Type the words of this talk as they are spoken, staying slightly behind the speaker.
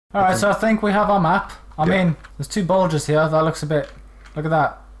Alright, so I think we have our map. I mean, there's two bulges here. That looks a bit... Look at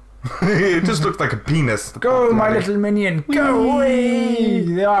that. It just looks like a penis. Go, my little minion. Go away.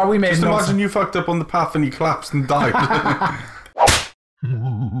 Yeah, we made Just no imagine you fucked up on the path and you collapsed and died.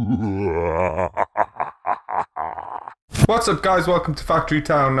 What's up guys, welcome to Factory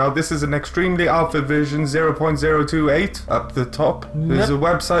Town. Now this is an extremely alpha version 0.028 up the top. There's a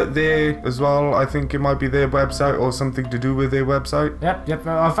website there as well. I think it might be their website or something to do with their website. Yep.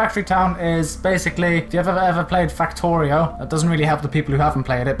 Factory Town is basically, if you've ever played Factorio, that doesn't really help the people who haven't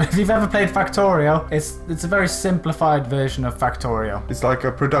played it, but if you've ever played Factorio, it's a very simplified version of Factorio. It's like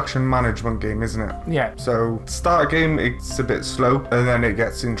a production management game, isn't it? Yeah. So start a game, it's a bit slow, and then it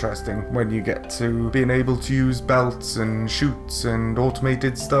gets interesting when you get to being able to use belts and shoots and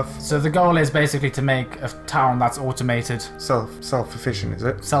automated stuff. So the goal is basically to make a town that's automated. Self-efficient, is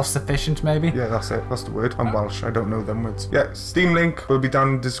it? Self-sufficient, maybe? Yeah, that's it. That's the word. I'm Welsh. I don't know them words. Yeah, Steam link will be down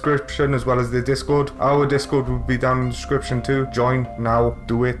in the description as well as the Discord. Our Discord will be down in the description too. Join now.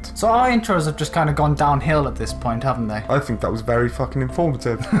 Do it. So our intros have just kind of gone downhill at this point, haven't they? I think that was very fucking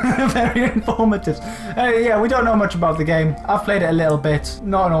informative. Very informative. Yeah, we don't know much about the game. I've played it a little bit.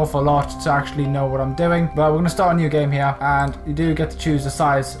 Not an awful lot to actually know what I'm doing. But we're going to start a new game here. And you do get to choose the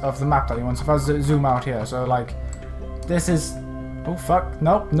size of the map that you want. So if I zoom out here, so like, this is... Oh fuck,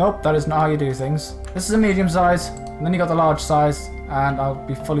 nope, that is not how you do things. This is a medium size, and then you got the large size, and I'll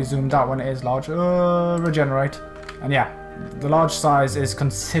be fully zoomed out when it is large. Regenerate. And yeah, the large size is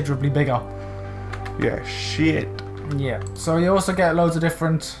considerably bigger. Yeah, shit. Yeah, so you also get loads of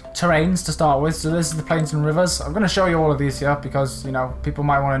different terrains to start with. So this is the plains and rivers. I'm going to show you all of these here because, you know, people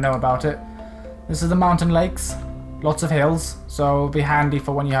might want to know about it. This is the mountain lakes. Lots of hills, so it'll be handy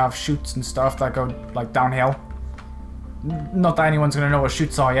for when you have chutes and stuff that go like downhill. Not that anyone's going to know what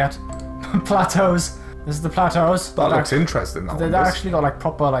chutes are yet. Plateaus. This is the plateaus. That looks interesting. They've actually got like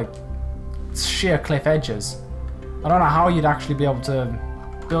proper like sheer cliff edges. I don't know how you'd actually be able to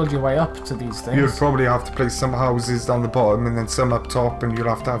build your way up to these things. You'd probably have to place some houses down the bottom and then some up top, and you'll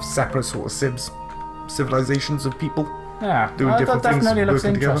have to have separate sort of civilizations of people. Yeah, doing different that definitely things, looks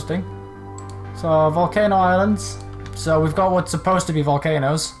interesting. So volcano islands. So we've got what's supposed to be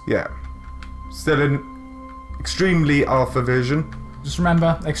volcanoes. Yeah. Still an extremely alpha version. Just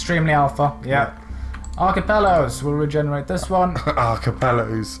remember, extremely alpha. Yeah. Archipelagos. We'll regenerate this one.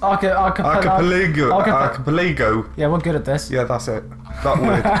 Archipelagos. Archipelago. Archipelago. Yeah, we're good at this. Yeah, that's it. That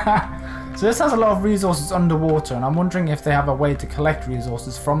word. So this has a lot of resources underwater, and I'm wondering if they have a way to collect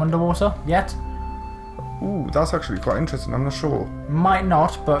resources from underwater yet. Ooh, that's actually quite interesting. I'm not sure. Might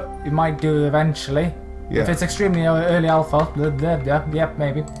not, but it might do eventually. Yeah. If it's extremely early alpha, yep,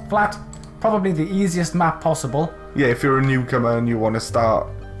 maybe. Flat, probably the easiest map possible. Yeah, if you're a newcomer and you want to start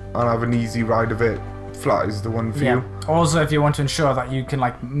and have an easy ride of it, flat is the one for you. Also, if you want to ensure that you can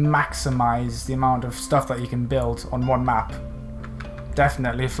like maximize the amount of stuff that you can build on one map,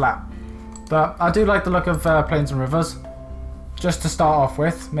 definitely flat. But I do like the look of plains and rivers. Just to start off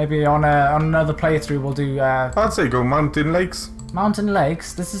with, maybe on another playthrough we'll do... I'd say go mountain lakes. Mountain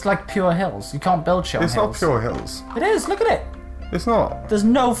lakes? This is like pure hills. You can't build shit on hills. It's not pure hills. It is, look at it. It's not. There's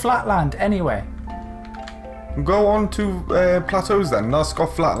no flat land anyway. Go on to plateaus then. That's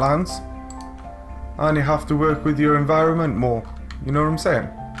got flat lands. And you have to work with your environment more. You know what I'm saying?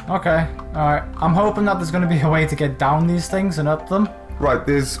 Okay, alright. I'm hoping that there's going to be a way to get down these things and up them. Right,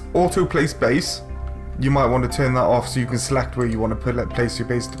 there's auto place base. You might want to turn that off so you can select where you want to place your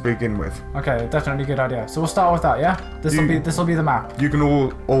base to begin with. Okay, definitely a good idea. So we'll start with that, yeah? This will be the map. You can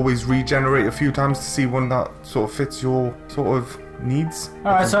always regenerate a few times to see one that sort of fits your sort of needs.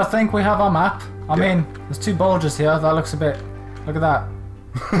 Alright, so I think we have our map. I mean, there's two bulges here. That looks a bit... Look at that.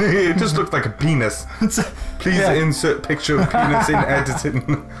 It just looks like a penis. Please insert picture of penis in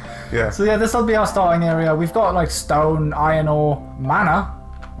editing. Yeah. So yeah, this will be our starting area. We've got like stone, iron ore, mana.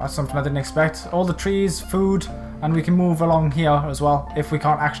 That's something I didn't expect. All the trees, food, and we can move along here as well if we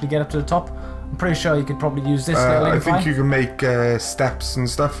can't actually get up to the top. I'm pretty sure you could probably use this little I think you can make steps and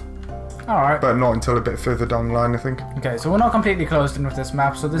stuff. Alright. But not until a bit further down the line, I think. Okay, so we're not completely closed in with this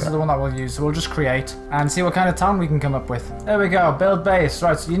map, so this is the one that we'll use. So we'll just create and see what kind of town we can come up with. There we go, build base.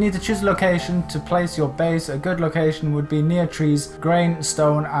 Right, so you need to choose a location to place your base. A good location would be near trees, grain,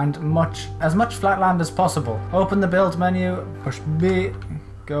 stone, and as much flat land as possible. Open the build menu, push B,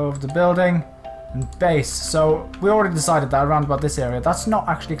 go over the building, and base. So we already decided that around about this area. That's not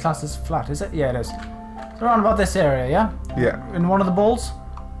actually classed as flat, is it? Yeah, it is. So around about this area, yeah? Yeah. In one of the balls?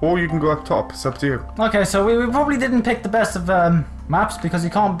 Or you can go up top, it's up to you. Okay, so we probably didn't pick the best of maps because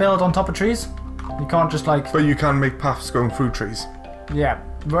you can't build on top of trees. You can't just like... But you can make paths going through trees. Yeah,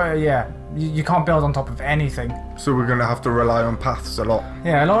 Right, yeah, you can't build on top of anything. So we're gonna have to rely on paths a lot.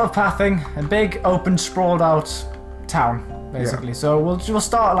 Yeah, a lot of pathing, a big open sprawled out town basically. Yeah. So we'll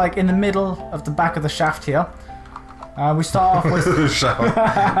start like in the middle of the back of the shaft here. We start off with the shaft.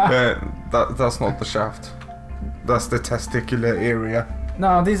 That's not the shaft. That's the testicular area.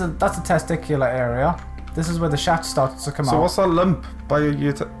 No, that's the testicular area. This is where the shaft starts to come out. So what's that lump by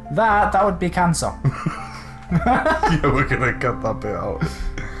your that would be cancer. Yeah, we're gonna cut that bit out.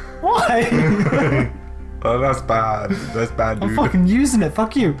 Why? Oh, that's bad. That's bad, dude. I'm fucking using it.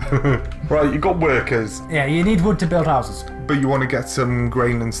 Fuck you. Right, you got workers. Yeah, you need wood to build houses. But you want to get some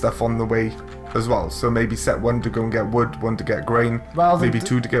grain and stuff on the way as well. So maybe set one to go and get wood, one to get grain, well, maybe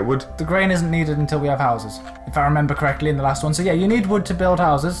two to get wood. The grain isn't needed until we have houses, if I remember correctly in the last one. So yeah, you need wood to build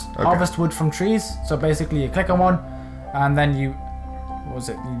houses. Okay. Harvest wood from trees. So basically you click on one, and then you... What was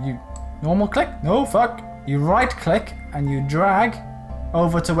it? You normal click? No, fuck. You right click, and you drag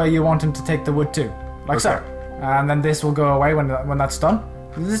over to where you want him to take the wood to. Like so. And then this will go away when that's done.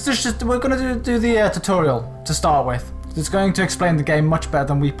 This is just... We're going to do the tutorial to start with. It's going to explain the game much better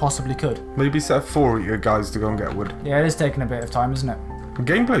than we possibly could. Maybe set 4 of your guys to go and get wood. Yeah, it is taking a bit of time, isn't it? The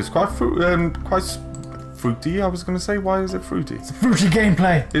gameplay is quite fruity, I was going to say. Why is it fruity? It's a fruity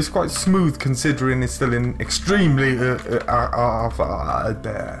gameplay. It's quite smooth considering it's still in extremely...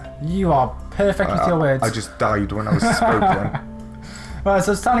 You are perfect with your words. I just died when I was spoken. Right,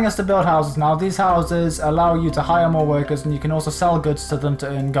 so it's telling us to build houses now. These houses allow you to hire more workers, and you can also sell goods to them to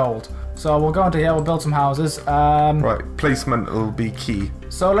earn gold. So we'll go into here, we'll build some houses. Right, placement will be key.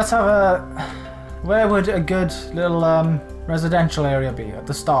 So let's have a... Where would a good little residential area be at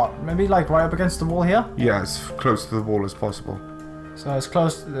the start? Maybe like right up against the wall here? Yeah, as close to the wall as possible. So it's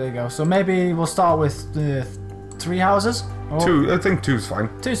close, there you go. So maybe we'll start with 3 houses? Or... 2, I think 2's fine.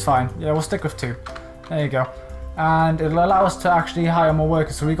 2's fine, yeah, we'll stick with 2. There you go. And it'll allow us to actually hire more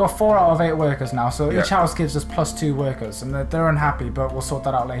workers. So we've got 4 out of 8 workers now. So each house gives us +2 workers. And they're unhappy, but we'll sort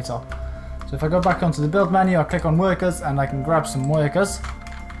that out later. So if I go back onto the build menu, I click on workers and I can grab some workers.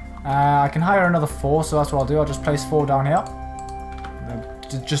 I can hire another 4, so that's what I'll do. I'll just place 4 down here.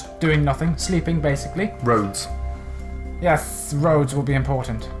 They're just doing nothing, sleeping basically. Roads. Yes, roads will be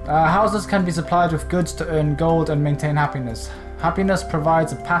important. Houses can be supplied with goods to earn gold and maintain happiness. Happiness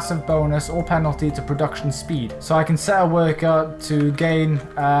provides a passive bonus or penalty to production speed. So I can set a worker to gain,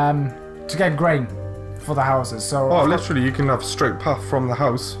 to get grain for the houses. So literally you can have a straight path from the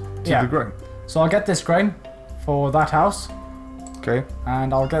house to the grain. So I'll get this grain for that house. Okay.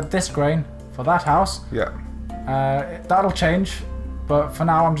 And I'll get this grain for that house. Yeah. That'll change, but for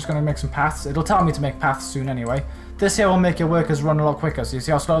now I'm just going to make some paths. It'll tell me to make paths soon anyway. This here will make your workers run a lot quicker. So you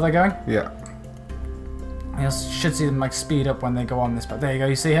see how slow they're going? Yeah. You should see them like speed up when they go on this, but there you go,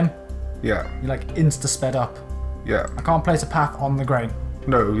 you see him? Yeah. You like insta sped up. Yeah. I can't place a path on the grain.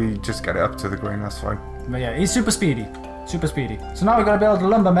 No, you just get it up to the grain, that's fine. But yeah, he's super speedy. Super speedy. So now we've got to build a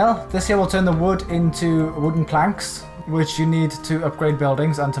lumber mill. This here will turn the wood into wooden planks, which you need to upgrade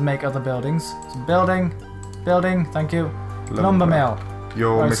buildings and to make other buildings. So building, thank you. Lumber mill.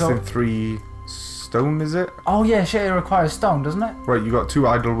 You're missing 3 stone, is it? Oh yeah, shit, it requires stone, doesn't it? Right, you got 2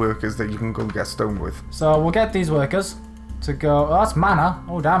 idle workers that you can go and get stone with. So we'll get these workers to go... Oh, that's mana.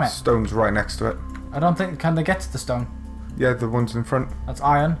 Oh, damn it. Stone's right next to it. I don't think... Can they get to the stone? Yeah, the ones in front. That's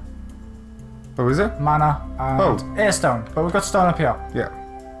iron. Oh, is it? Mana and air stone. But we've got stone up here. Yeah.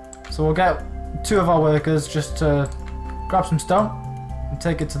 So we'll get 2 of our workers just to grab some stone and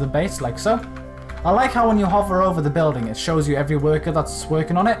take it to the base like so. I like how when you hover over the building, it shows you every worker that's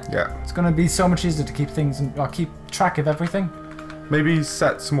working on it. Yeah. It's going to be so much easier to keep things, keep track of everything. Maybe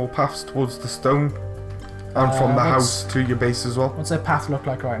set some more paths towards the stone and from the house to your base as well. What's their path look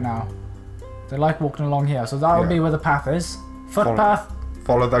like right now? They like walking along here, so that'll be where the path is. Footpath.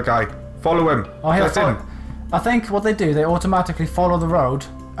 Follow that guy. Follow him. Oh, he'll follow. I think what they do, they automatically follow the road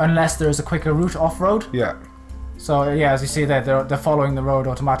unless there is a quicker route off-road. Yeah. So yeah, as you see there, they're following the road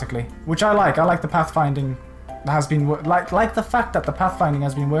automatically, which I like. I like the pathfinding that has been like the fact that the pathfinding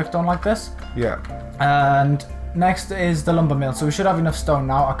has been worked on like this. Yeah. And next is the lumber mill. So we should have enough stone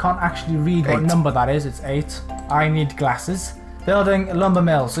now. I can't actually read what number that is. It's 8. I need glasses. Building a lumber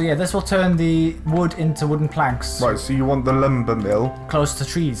mill. So yeah, this will turn the wood into wooden planks. Right. So you want the lumber mill close to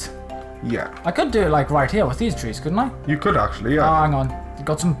trees. Yeah. I could do it like right here with these trees, couldn't I? You could actually, yeah. Oh, hang on. You've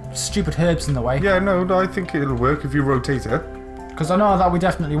got some stupid herbs in the way. Yeah, no, I think it'll work if you rotate it. Because I know that we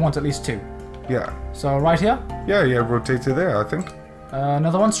definitely want at least 2. Yeah. So right here? Yeah, rotate it there, I think.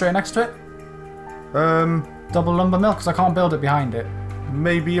 Another one straight next to it? Double lumber mill, because I can't build it behind it.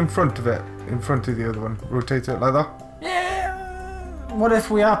 Maybe in front of it. In front of the other one. Rotate it like that. Yeah. What if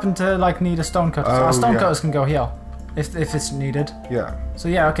we happen to like need a stone cutter? Our stone cutters can go here. if it's needed. Yeah. So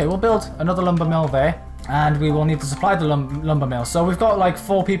yeah, okay, we'll build another lumber mill there, and we will need to supply the lumber mill. So we've got like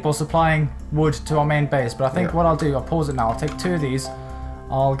 4 people supplying wood to our main base, but I think what I'll do, I'll pause it now, I'll take 2 of these.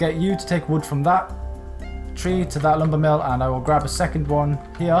 I'll get you to take wood from that tree to that lumber mill, and I will grab a second one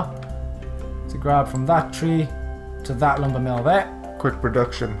here to grab from that tree to that lumber mill there. Quick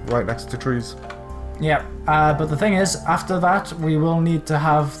production right next to trees. Yeah, but the thing is, after that, we will need to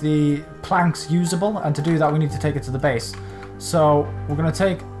have the planks usable, and to do that, we need to take it to the base. So we're going to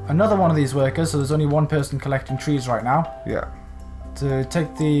take another one of these workers, so there's only one person collecting trees right now. Yeah. To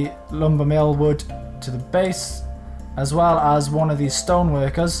take the lumber mill wood to the base, as well as one of these stone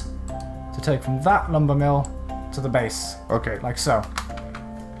workers to take from that lumber mill to the base. Okay. Like so.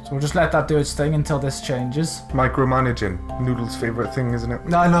 So we'll just let that do its thing until this changes. Micromanaging. Noodle's favourite thing, isn't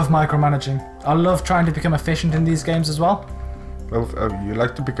it? I love micromanaging. I love trying to become efficient in these games as well. Oh, you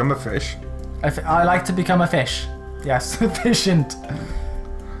like to become a fish? I like to become a fish. Yes, efficient.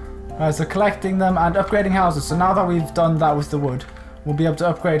 Alright, so collecting them and upgrading houses. So now that we've done that with the wood, we'll be able to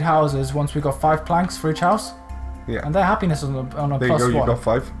upgrade houses once we've got 5 planks for each house. Yeah. And their happiness on a there plus you go, 1. you got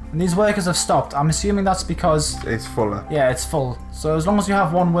 5. And these workers have stopped. I'm assuming that's because... It's fuller. Yeah, it's full. So as long as you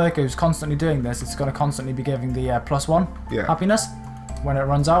have one worker who's constantly doing this, it's going to constantly be giving the plus 1 happiness when it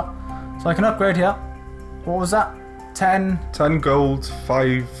runs out. So I can upgrade here. What was that? 10 gold,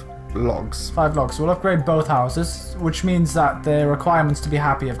 5 logs. 5 logs. So we'll upgrade both houses, which means that the requirements to be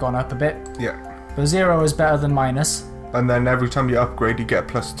happy have gone up a bit. Yeah. But 0 is better than minus. And then every time you upgrade, you get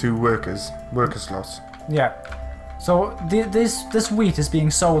plus 2 worker slots. Yeah. So this wheat is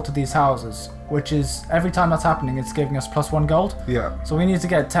being sold to these houses, which is, every time that's happening, it's giving us plus 1 gold. Yeah. So we need to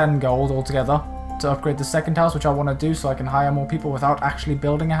get 10 gold altogether to upgrade the second house, which I want to do so I can hire more people without actually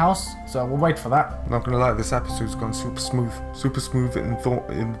building a house. So we'll wait for that. Not gonna lie, this episode's gone super smooth. Super smooth and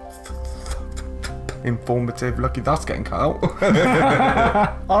informative. Lucky that's getting cut out.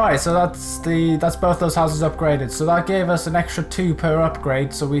 Alright, so that's both those houses upgraded. So that gave us an extra 2 per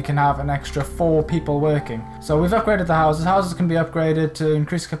upgrade, so we can have an extra 4 people working. So we've upgraded the houses. Houses can be upgraded to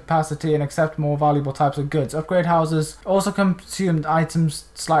increase capacity and accept more valuable types of goods. Upgrade houses also consume items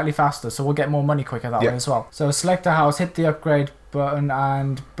slightly faster, so we'll get more money quicker that way as well. So select a house, hit the upgrade button,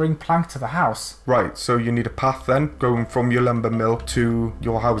 and bring plank to the house. Right, so you need a path then, going from your lumber mill to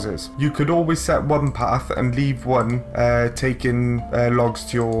your houses. You could always set one path and leave one taking logs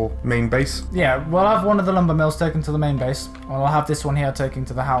to your main base. Yeah, we'll have one of the lumber mills taken to the main base, and I'll have this one here taken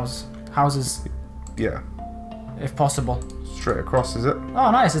to the houses. Yeah. If possible. Straight across, is it?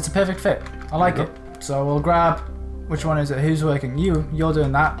 Oh, nice, it's a perfect fit. I like it. So we'll grab, which one is it? Who's working? You're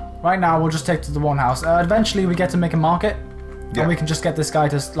doing that. Right now, we'll just take to the one house. Eventually, we get to make a market. And we can just get this guy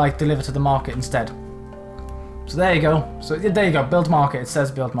to like deliver to the market instead. So there you go. So there you go. Build market. It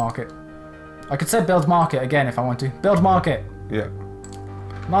says build market. I could say build market again if I want to. Build market. Yeah.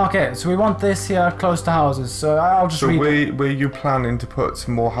 Market. So we want this here close to houses. So I'll just read. So where you planning to put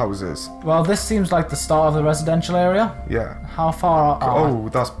some more houses? Well, this seems like the start of the residential area. Yeah. How far?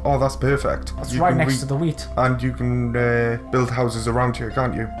 That's perfect. That's right next to the wheat. And you can build houses around here,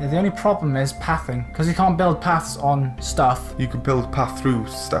 can't you? Yeah, the only problem is pathing, because you can't build paths on stuff. You can build path through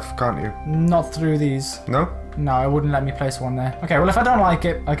stuff, can't you? Not through these. No? No, it wouldn't let me place one there. Okay, well, if I don't like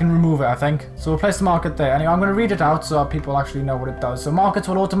it, I can remove it, I think. So we'll place the market there. Anyway, I'm going to read it out so people actually know what it does. So markets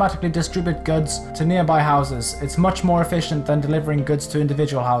will automatically distribute goods to nearby houses. It's much more efficient than delivering goods to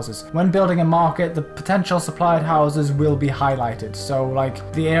individual houses. When building a market, the potential supplied houses will be highlighted. So,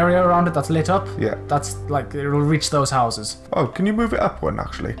 like, the area around it that's lit up, that's, like, it will reach those houses. Oh, can you move it up one,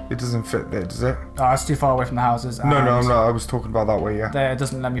 actually? It doesn't fit there, does it? Oh, it's too far away from the houses. No, I was talking about that way, yeah. There, it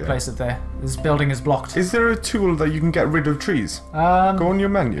doesn't let me place it there. This building is blocked. Is there a tool that you can get rid of trees? Go on your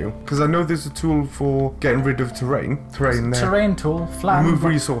menu, because I know there's a tool for getting rid of terrain. Terrain tool, flat. Remove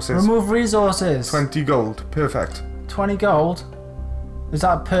resources. Remove resources. 20 gold, perfect. 20 gold? Is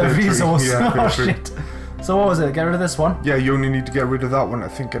that per resource? Yeah, oh shit. So what was it? Get rid of this one? Yeah, you only need to get rid of that one, I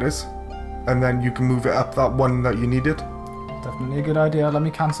think it is. And then you can move it up that one that you needed. Definitely a good idea. Let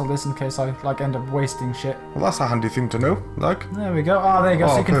me cancel this in case I end up wasting shit. Well, that's a handy thing to know, like. There we go. Oh, there you go.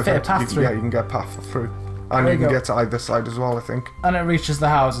 So you can fit a path through. Yeah, you can get a path through. And you can get to either side as well, I think. And it reaches the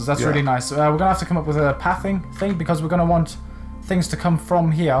houses. That's really nice. We're going to have to come up with a pathing thing because we're going to want things to come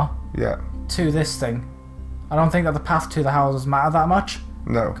from here to this thing. I don't think that the path to the houses matter that much.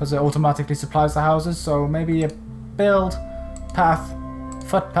 No. Because it automatically supplies the houses. So maybe a build, path,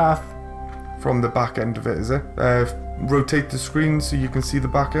 footpath. From the back end of it, is it? Rotate the screen so you can see the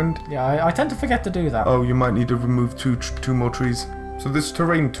back end. Yeah, I tend to forget to do that. Oh, you might need to remove two more trees. So this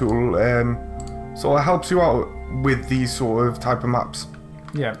terrain tool sort of helps you out with these sort of type of maps.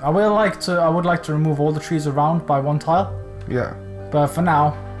 Yeah, I would like to remove all the trees around by 1 tile. Yeah. But for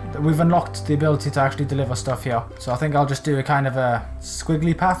now, we've unlocked the ability to actually deliver stuff here. So I think I'll just do a kind of a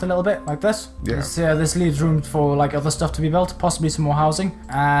squiggly path a little bit, like this. Yeah. This leaves room for like other stuff to be built, possibly some more housing.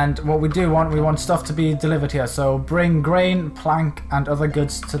 And what we want stuff to be delivered here. So bring grain, plank, and other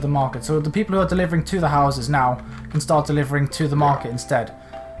goods to the market. So the people who are delivering to the houses now can start delivering to the market instead.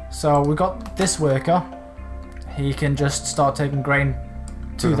 So we got this worker. He can just start taking grain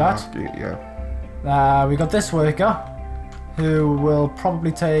to that. Market, yeah. We got this worker who will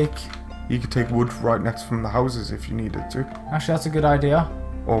probably take... You could take wood right next from the houses if you needed to. Actually, that's a good idea.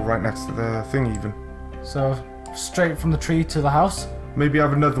 Or right next to the thing even. So, straight from the tree to the house. Maybe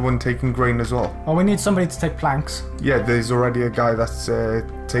have another one taking grain as well. Well, we need somebody to take planks. Yeah, there's already a guy that's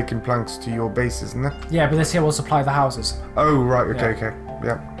taking planks to your base, isn't there? Yeah, but this here will supply the houses. Oh, right, okay.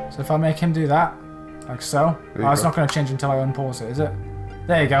 Yeah. So if I make him do that, like so. Oh, it's not going to change until I unpause it, is it?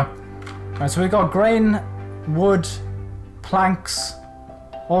 There you go. Right, so we've got grain, wood, planks,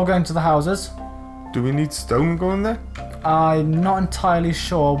 all going to the houses. Do we need stone going there? I'm not entirely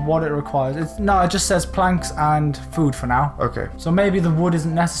sure what it requires. No, it just says planks and food for now. Okay. So maybe the wood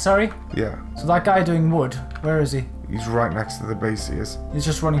isn't necessary. Yeah. So that guy doing wood, where is he? He's right next to the base, he is. He's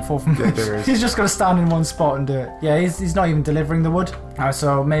just running forward from Yeah, there he is. He's just going to stand in one spot and do it. Yeah, he's not even delivering the wood.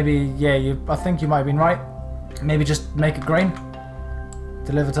 So maybe, yeah, I think you might have been right. Maybe just make it grain.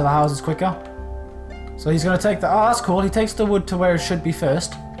 Deliver to the houses quicker. So he's going to take the... Oh, that's cool. He takes the wood to where it should be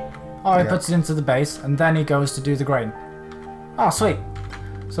first. Oh, he puts it into the base, and then he goes to do the grain. Oh, sweet.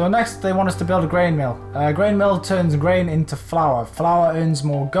 So next they want us to build a grain mill. Grain mill turns grain into flour. Flour earns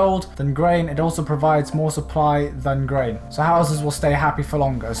more gold than grain. It also provides more supply than grain. So houses will stay happy for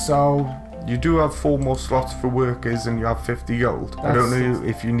longer. So... You do have 4 more slots for workers and you have 50 gold. I don't know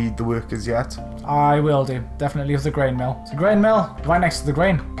if you need the workers yet. I will do. Definitely with the grain mill. So grain mill, right next to the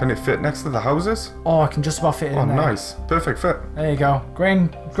grain. Can it fit next to the houses? Oh, I can just about fit it in there. Oh, nice. Perfect fit. There you go.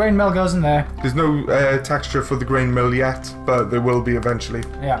 Grain mill goes in there. There's no texture for the grain mill yet, but there will be eventually.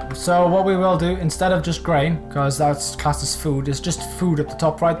 Yeah, so what we will do, instead of just grain, because that's classed as food, is just food at the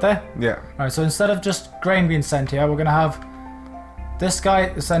top right there. Yeah. Alright, so instead of just grain being sent here, we're going to have this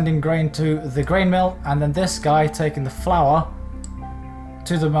guy sending grain to the grain mill, and then this guy taking the flour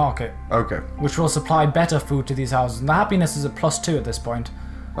to the market. Okay. Which will supply better food to these houses. And the happiness is at +2 at this point.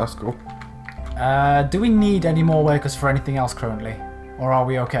 That's cool. Do we need any more workers for anything else currently? Or are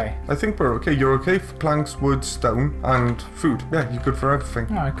we okay? I think we're okay. You're okay for planks, wood, stone, and food. Yeah, you're good for everything.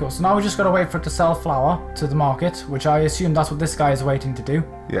 Alright, cool. So now we just got to wait for it to sell flour to the market, which I assume that's what this guy is waiting to do.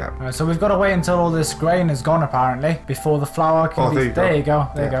 Yeah. Alright, so we've got to wait until all this grain is gone, apparently, before the flour can be... There you go.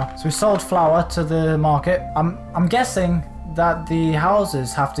 There you go. So we sold flour to the market. I'm guessing that the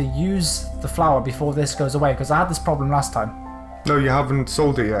houses have to use the flour before this goes away, because I had this problem last time. No, you haven't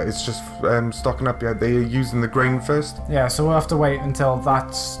sold it yet. It's just stocking up yet. They're using the grain first. Yeah, so we'll have to wait until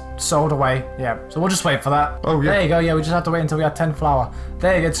that's sold away. Yeah, so we'll just wait for that. Oh, yeah. There you go. Yeah, we just have to wait until we had 10 flour.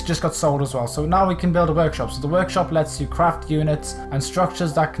 There you go. It's just got sold as well. So now we can build a workshop. So the workshop lets you craft units and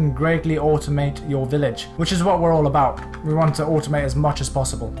structures that can greatly automate your village, which is what we're all about. We want to automate as much as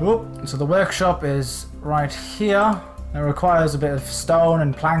possible. Oop. So the workshop is right here. It requires a bit of stone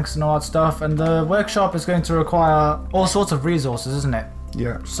and planks and all that stuff, and the workshop is going to require all sorts of resources, isn't it?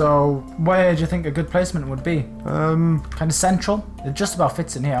 Yeah. So where do you think a good placement would be? Kind of central? It just about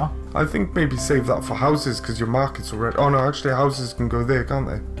fits in here. I think maybe save that for houses, because your market's already... Oh no, actually houses can go there, can't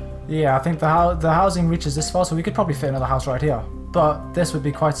they? Yeah, I think the housing reaches this far, so we could probably fit another house right here. But this would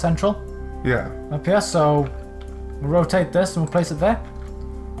be quite central. Yeah. Up here, so we'll rotate this and we'll place it there.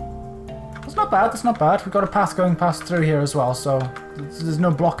 That's not bad, that's not bad. We've got a path going past through here as well, so there's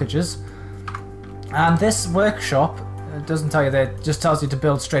no blockages. And this workshop, it doesn't tell you that, it just tells you to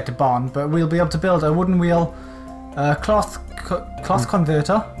build straight to barn, but we'll be able to build a wooden wheel, cloth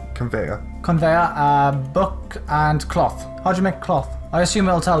conveyor, book, and cloth. How do you make cloth? I assume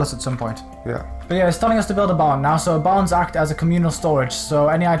it'll tell us at some point. Yeah. But yeah, it's telling us to build a barn now, so barns act as a communal storage, so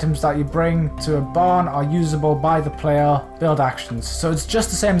any items that you bring to a barn are usable by the player, build actions. So it's just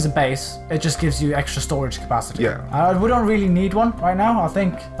the same as a base, it just gives you extra storage capacity. Yeah. We don't really need one right now, I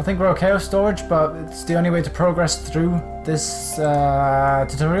think we're okay with storage, but it's the only way to progress through this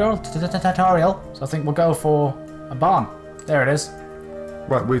tutorial, so I think we'll go for a barn. There it is.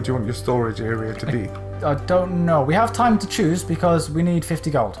 Right, where do you want your storage area to be? I don't know, we have time to choose because we need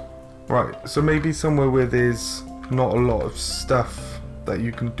 50 gold. Right, so maybe somewhere where there's not a lot of stuff that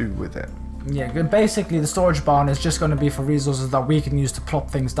you can do with it. Yeah, basically the storage barn is just going to be for resources that we can use to plop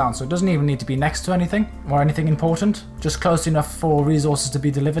things down. So it doesn't even need to be next to anything or anything important. Just close enough for resources to be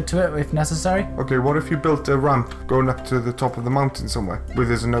delivered to it if necessary. Okay, what if you built a ramp going up to the top of the mountain somewhere where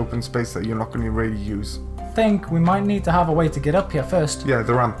there's an open space that you're not going to really use? I think we might need to have a way to get up here first. Yeah,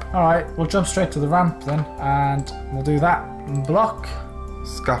 the ramp. Alright, we'll jump straight to the ramp then, and we'll do that. Block.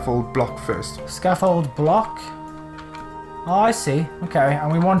 Scaffold block first. Scaffold block. Oh, I see. Okay,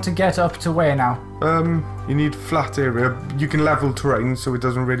 and we want to get up to where now? You need flat area. You can level terrain, so it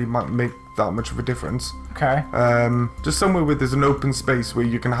doesn't really make that much of a difference. Okay. Just somewhere where there's an open space where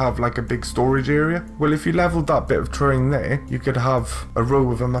you can have like a big storage area. Well, if you leveled that bit of terrain there, you could have a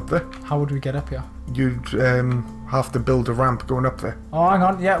row of them up there. How would we get up here? You'd have to build a ramp going up there. Oh, hang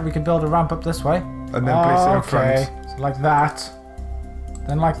on. Yeah, we can build a ramp up this way. And then place it in front. Okay, so like that.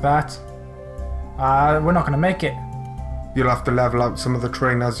 Then like that. We're not going to make it. You'll have to level out some of the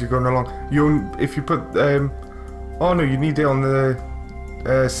terrain as you're going along. If you put... oh no, you need it on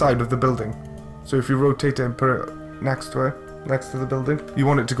the side of the building. So if you rotate it and put it next to the building, you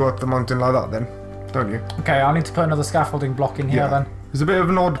want it to go up the mountain like that then, don't you? Okay, I'll need to put another scaffolding block in here then. It's a bit of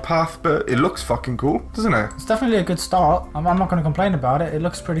an odd path, but it looks fucking cool, doesn't it? It's definitely a good start. I'm not going to complain about it. It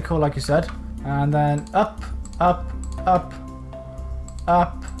looks pretty cool, like you said. And then up, up, up,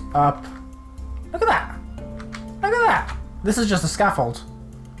 up, up. Look at that. Look at that. This is just a scaffold.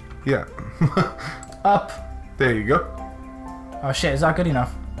 Yeah. Up. There you go. Oh shit, is that good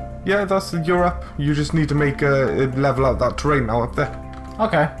enough? Yeah, you're up. You just need to make level out that terrain now up there.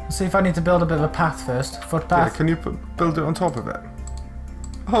 Okay, let's see if I need to build a bit of a path first. Footpath. Yeah, can you build it on top of it?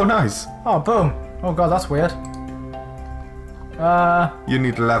 Oh, nice. Oh, boom. Oh god, that's weird. You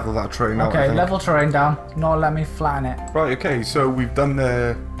need to level that terrain out. Okay, level terrain down. Not let me flatten it. Right, okay, so we've done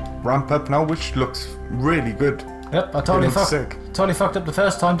the ramp up now, which looks really good. Yep, I totally fucked up the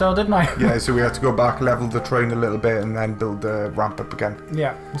first time though, didn't I? Yeah, so we had to go back, level the terrain a little bit, and then build the ramp up again.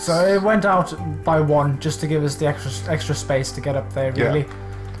 Yeah, so it went out by one just to give us the extra space to get up there, really. Yeah.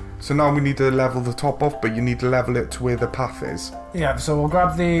 So now we need to level the top off, but you need to level it to where the path is. Yeah, so we'll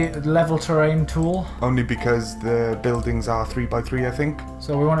grab the level terrain tool. Only because the buildings are 3x3, I think.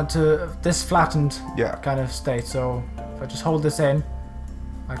 So we want it to this flattened kind of state. So if I just hold this in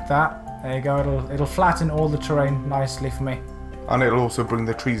like that, there you go. It'll flatten all the terrain nicely for me. And it'll also bring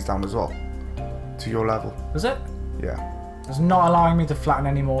the trees down as well to your level. Is it? Yeah. It's not allowing me to flatten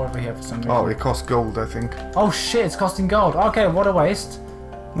any more over here for some reason. Oh, it costs gold, I think. Oh shit, it's costing gold. Okay, what a waste.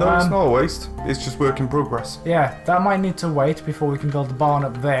 No, it's not a waste. It's just work in progress. Yeah, that might need to wait before we can build the barn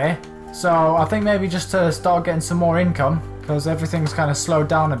up there. So I think maybe just to start getting some more income, because everything's kind of slowed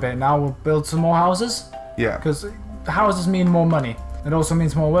down a bit now, we'll build some more houses. Yeah. Because houses mean more money. It also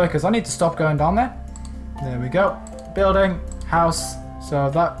means more workers. I need to stop going down there. There we go. Building, house. So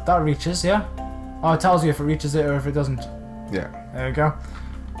that reaches, yeah? Oh, it tells you if it reaches it or if it doesn't. Yeah. There we go.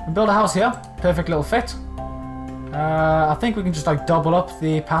 We'll build a house here. Perfect little fit. I think we can just like double up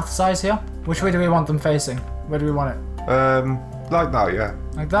the path size here. Which way do we want them facing? Where do we want it? Like that, yeah.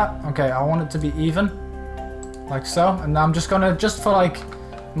 Like that? Okay, I want it to be even. Like so. And I'm just gonna, just for like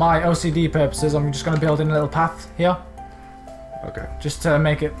my OCD purposes, I'm just gonna build in a little path here. Okay. Just to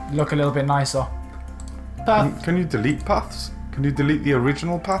make it look a little bit nicer. Path. Can you delete paths? Can you delete the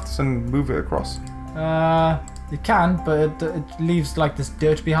original paths and move it across? You can, but it leaves like this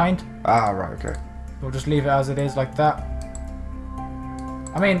dirt behind. Ah, right, okay. We'll just leave it as it is like that.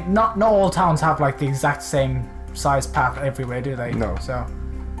 I mean, not all towns have like the exact same size path everywhere, do they? No. So,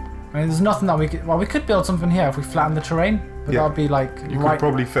 I mean, there's nothing that we could... Well, we could build something here if we flatten the terrain. But that would be like... You could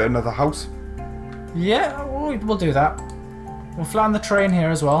probably fit another house. Yeah, we'll do that. We'll flatten the terrain here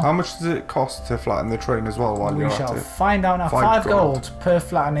as well. How much does it cost to flatten the terrain as well while you're at it? We shall find out now. 5 gold per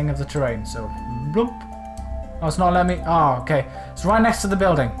flattening of the terrain. So, bloop. Oh, it's not letting me... Oh, okay. It's right next to the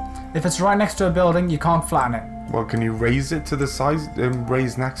building. If it's right next to a building, you can't flatten it. Well, can you raise it to the size...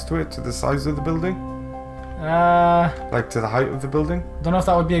 raise next to it to the size of the building? Like to the height of the building? Don't know if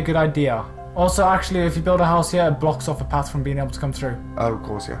that would be a good idea. Also, actually, if you build a house here, it blocks off a path from being able to come through. Oh, of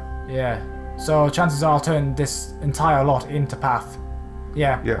course, yeah. Yeah. So, chances are I'll turn this entire lot into path.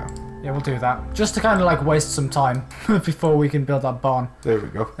 Yeah. Yeah. Yeah, we'll do that. Just to kind of like waste some time before we can build that barn. There we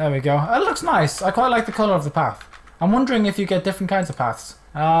go. There we go. It looks nice. I quite like the colour of the path. I'm wondering if you get different kinds of paths.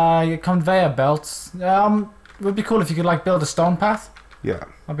 Your conveyor belts. It would be cool if you could like build a stone path. Yeah.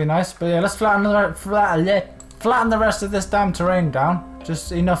 That'd be nice. But yeah, let's flatten the rest of this damn terrain down.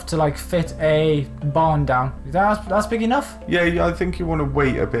 Just enough to like fit a barn down. That's big enough? Yeah, I think you want to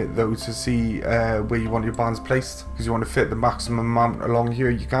wait a bit though to see where you want your barns placed, because you want to fit the maximum amount along here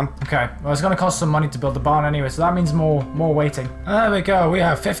you can. Okay, well it's going to cost some money to build the barn anyway, so that means more waiting. There we go, we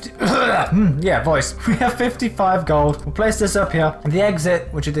have 50... yeah, voice. We have 55 gold. We'll place this up here. The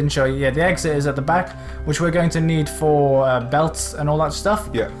exit, which I didn't show you, yeah, the exit is at the back, which we're going to need for belts and all that stuff.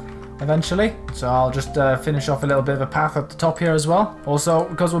 Yeah. Eventually, so I'll just finish off a little bit of a path at the top here as well. Also,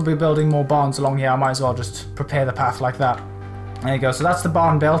 because we'll be building more barns along here, I might as well just prepare the path like that. There you go, so that's the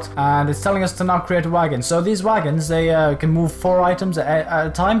barn built, and it's telling us to now create a wagon. So these wagons, they can move 4 items at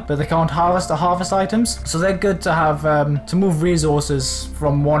a time, but they can't harvest items. So they're good to have, to move resources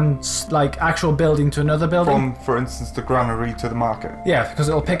from one, like, actual building to another building. From, for instance, the granary to the market. Yeah, because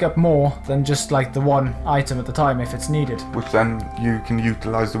it'll pick up more than just, like, the one item at the time if it's needed. Which then you can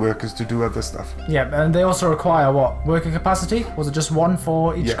utilize the workers to do other stuff. Yeah, and they also require, what, worker capacity? Was it just 1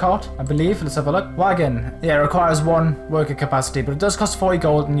 for each cart, I believe? Let's have a look. Wagon. Yeah, it requires 1 worker capacity. But it does cost 40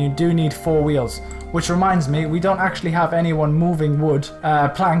 gold and you do need 4 wheels. Which reminds me, we don't actually have anyone moving wood,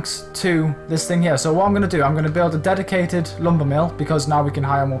 planks to this thing here. So what I'm going to do, I'm going to build a dedicated lumber mill, because now we can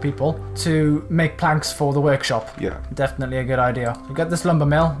hire more people, to make planks for the workshop. Yeah. Definitely a good idea. We'll get this lumber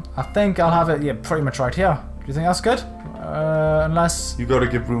mill. I think I'll have it, yeah, pretty much right here. Do you think that's good? Unless... You got to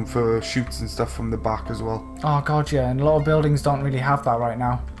give room for chutes and stuff from the back as well. Oh god, yeah, and a lot of buildings don't really have that right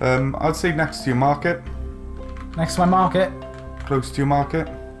now. I'd say next to your market. Next to my market? Close to your market.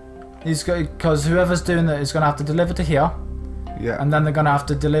 Because whoever's doing that is going to have to deliver to here. Yeah. And then they're going to have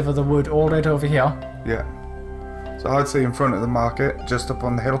to deliver the wood all the way to over here. Yeah. So I'd say in front of the market, just up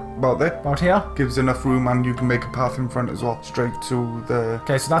on the hill, about there. About here? Gives enough room, and you can make a path in front as well, straight to the...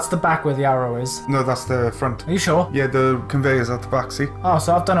 Okay, so that's the back where the arrow is. No, that's the front. Are you sure? Yeah, the conveyor's at the back, see? Oh,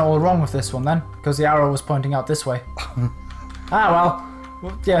 so I've done it all wrong with this one then, because the arrow was pointing out this way. Ah,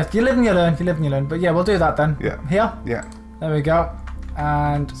 well, yeah, you live and you learn, you live and you learn. But yeah, we'll do that then. Yeah. Here? Yeah. There we go.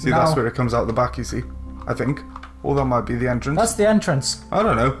 And see, now... that's where it comes out the back, you see, I think. Or that might be the entrance. That's the entrance. I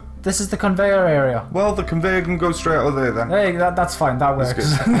don't know. This is the conveyor area. Well, the conveyor can go straight out there then. Hey, that's fine, that works.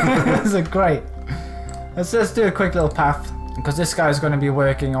 This is great. Let's just do a quick little path, because this guy's going to be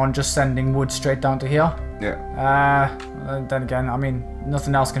working on just sending wood straight down to here. Yeah. Then again, I mean,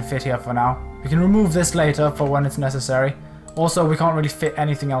 nothing else can fit here for now. We can remove this later for when it's necessary. Also, we can't really fit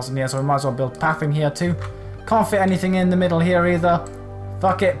anything else in here, so we might as well build path in here too. Can't fit anything in the middle here either.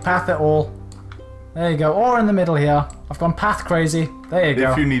 Fuck it, path it all. There you go, or in the middle here. I've gone path crazy. There you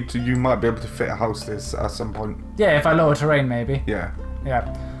go. If you need to, you might be able to fit a house this at some point. Yeah, if I lower terrain maybe. Yeah. Yeah.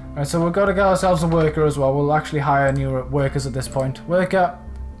 Right, so we've got to get ourselves a worker as well. We'll actually hire new workers at this point. Worker,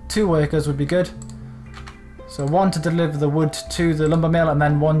 2 workers would be good. So 1 to deliver the wood to the lumber mill, and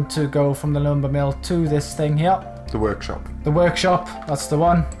then 1 to go from the lumber mill to this thing here. The workshop. The workshop, that's the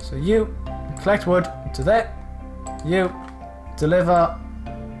one. So you collect wood to there. You deliver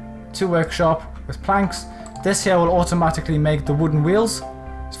to workshop with planks. This here will automatically make the wooden wheels.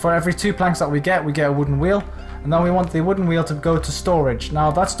 So for every 2 planks that we get a wooden wheel. And then we want the wooden wheel to go to storage.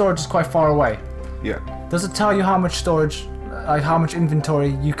 Now that storage is quite far away. Yeah. Does it tell you how much storage, like how much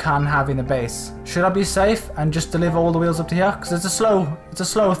inventory you can have in a base? Should I be safe and just deliver all the wheels up to here? Because it's a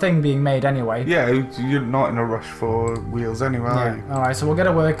slow thing being made anyway. Yeah, you're not in a rush for wheels anyway, are you? Alright, so we'll get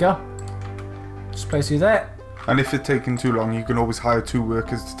a worker. Just place you there. And if it's taking too long, you can always hire 2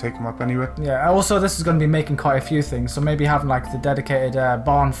 workers to take them up anyway. Yeah, also this is going to be making quite a few things, so maybe having like the dedicated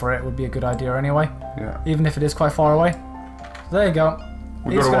barn for it would be a good idea anyway. Yeah. Even if it is quite far away. So there you go.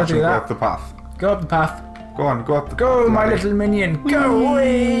 We've got to watch him go up the path. Go up the path. Go on, go up the path. Go, my little minion. Go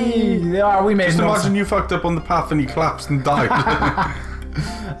away. Yeah, we made Just imagine you fucked up on the path and he collapsed and died.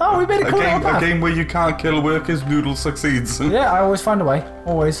 Oh, we made a cool little path. A game where you can't kill workers, Noodle succeeds. Yeah, I always find a way.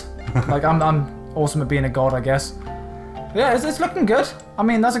 Always. Like, I'm awesome at being a god, I guess. Yeah, it's looking good. I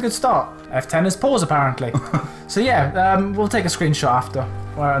mean, that's a good start. F10 is pause, apparently. So yeah, we'll take a screenshot after.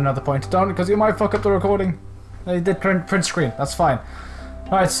 Or at another point. Don't, because you might fuck up the recording. You did print screen. That's fine.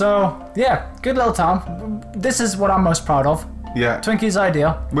 Alright, so, yeah, good little town. This is what I'm most proud of. Yeah. Twinkie's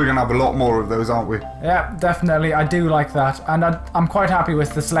idea. We're going to have a lot more of those, aren't we? Yeah, definitely. I do like that. And I'm quite happy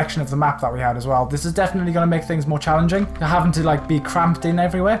with the selection of the map that we had as well. This is definitely going to make things more challenging. Having to, like, be cramped in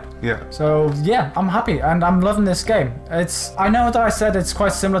everywhere. Yeah. So, yeah, I'm happy. And I'm loving this game. I know that I said it's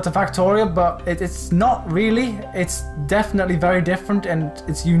quite similar to Factorio, but it's not really. It's definitely very different, and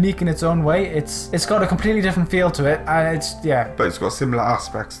it's unique in its own way. It's got a completely different feel to it. And But it's got similar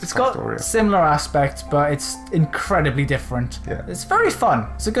aspects to Factorio. It's got similar aspects, but it's incredibly different. Yeah. It's very fun.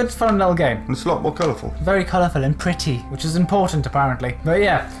 It's a good, fun little game. And it's a lot more colourful. Very colourful and pretty, which is important apparently. But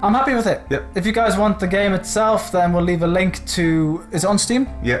yeah, I'm happy with it. Yep. If you guys want the game itself, then we'll leave a link to... Is it on Steam?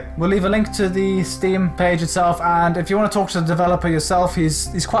 Yeah. We'll leave a link to the Steam page itself, and if you want to talk to the developer yourself,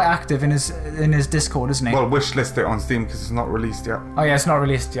 he's quite active in his Discord, isn't he? Well, wishlist it on Steam because it's not released yet. Oh yeah, it's not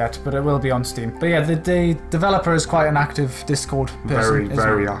released yet, but it will be on Steam. But yeah, the developer is quite an active Discord person.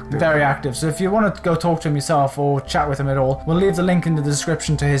 Very active. Very active. So if you want to go talk to him yourself or chat with him at all, we'll leave the link in the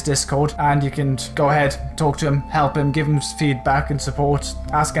description to his Discord, and you can go ahead, talk to him, help him, give him feedback and support,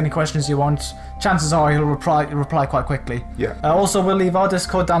 ask any questions you want. Chances are he'll reply quite quickly. Yeah. Also, we'll leave our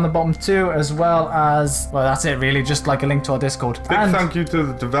Discord down the bottom too, as well as, well, that's it really, just like a link to our Discord. Big thank you to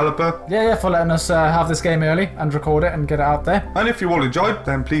the developer. Yeah, for letting us have this game early and record it and get it out there. And if you all enjoyed,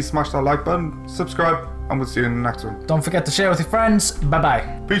 then please smash that like button, subscribe, and we'll see you in the next one. Don't forget to share with your friends.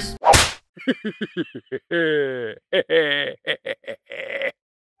 Bye-bye. Peace.